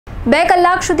2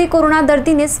 કલાક સુધી કોરોના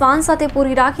દર્દીને શ્વાન સાથે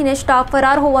પૂરી રાખીને સ્ટાફ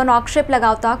ફરાર હોવાનો આક્ષેપ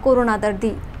લગાવતા કોરોના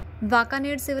દર્દી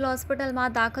વાંકાનેર સિવિલ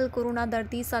હોસ્પિટલમાં દાખલ કોરોના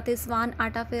દર્દી સાથે શ્વાન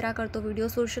આટાફેરા કરતો વિડીયો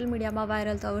સોશિયલ મીડિયામાં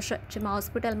વાયરલ થયો છે, જેમાં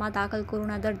હોસ્પિટલમાં દાખલ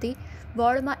કોરોના દર્દી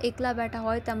વોર્ડમાં એકલા બેઠા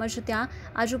હોય તેમજ ત્યાં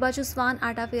આજુબાજુ શ્વાન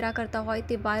આટાફેરા કરતા હોય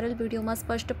તે વાયરલ વિડીયોમાં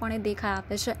સ્પષ્ટપણે દેખાઈ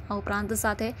આવે છે। આ ઉપરાંત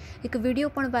સાથે એક વિડીયો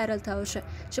પણ વાયરલ થયો છે,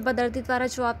 જેમાં દર્દી દ્વારા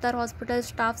જવાબદાર હોસ્પિટલ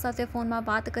સ્ટાફ સાથે ફોનમાં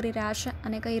વાત કરી રહ્યા છે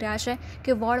અને કહી રહ્યા છે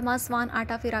કે વોર્ડમાં શ્વાન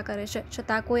આટાફેરા કરે છે,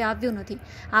 છતાં કોઈ આવ્યું નથી।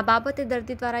 આ બાબતે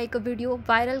દર્દી દ્વારા એક વિડીયો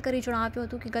વાયરલ કરી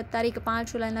જણાવ્યું હતું કે ગત તારીખ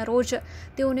 5 જુલાઈના રોજ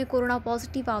તેઓને કોરોના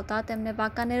પોઝિટિવ આવતા તેમને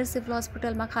વાંકાનેર સિવિલ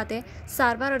હોસ્પિટલમાં ખાતે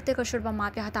સારવાર અર્થે ખસેડવામાં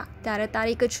આવ્યા હતા। ત્યારે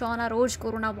તારીખ 6ના રોજ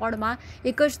કોરોના વોર્ડમાં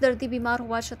એક જ દર્દી બીમાર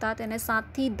હોવા છતાં તેને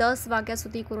 7 થી 10 વાગ્યા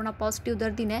સુધી કોરોના પોઝિટિવ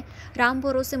દર્દીને રામ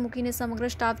ભરોસે મૂકીને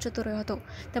સમગ્ર સ્ટાફ જતો રહ્યો હતો।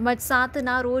 તેમજ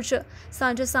 7ના રોજ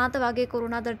સાંજે 7 વાગે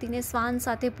કોરોના દર્દીને શ્વાન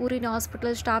સાથે પૂરીને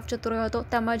હોસ્પિટલ સ્ટાફ જતો રહ્યો હતો।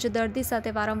 તેમજ દર્દી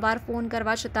સાથે વારંવાર ફોન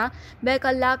કરવા છતાં 2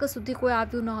 કલાક સુધી કોઈ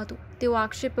આવ્યું ન હતું તેવો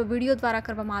આક્ષેપ વિડીયો દ્વારા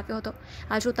કરવામાં આવ્યો હતો।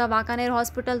 આ જોતા વાંકાનેર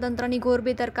હોસ્પિટલ તંત્રની ઘોર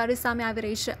બેદરકારી સામે આવી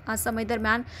રહી છે। આ સમય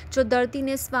દરમિયાન જો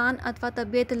દર્દીને શ્વાન અથવા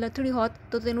તબિયત લથડી હોત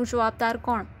તો તેનું જવાબદાર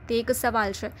કોણ, તે એક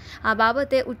સવાલ છે। આ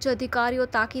બાબતે ઉચ્ચ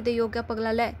અધિકારીઓ તાકીદે યોગ્ય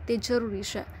પગલાં લે તે જરૂરી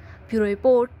છે। Bureau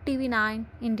report TV9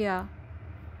 India.